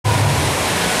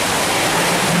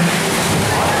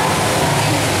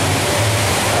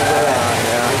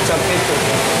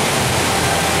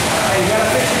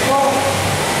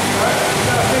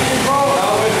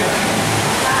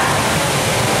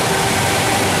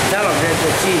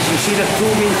see the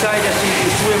tube inside? That's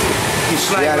you swim, you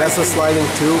slide. Yeah, that's a sliding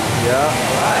tube. Yeah.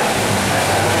 Alright.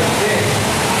 That's it.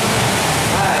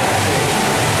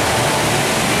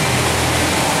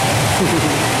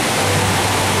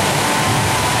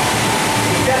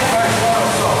 Is that fresh water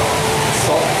or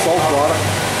salt? Salt water.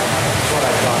 That's what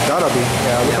I thought. Gotta be.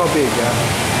 Yeah, look how big, yeah.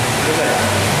 Look at that.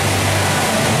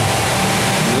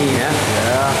 Neat, huh?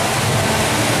 Yeah.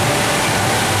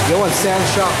 Get one sand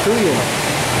shark too, you know.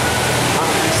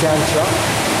 Sand shark.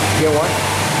 Get one.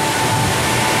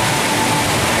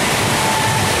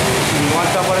 You want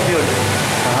top of the building.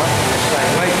 It's like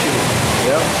right to you.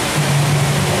 Yep.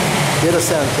 Get a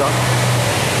sand shark.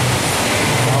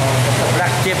 That's a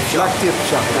black tip shark. Black tip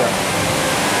shark, yeah.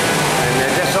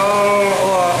 And that's all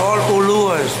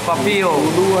uluas, papio.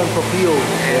 Ulu and papio.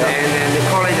 And they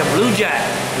call it a blue jack.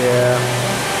 Yeah.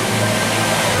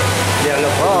 Yeah,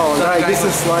 look. Oh, nice. This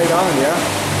is slide on,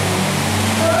 yeah.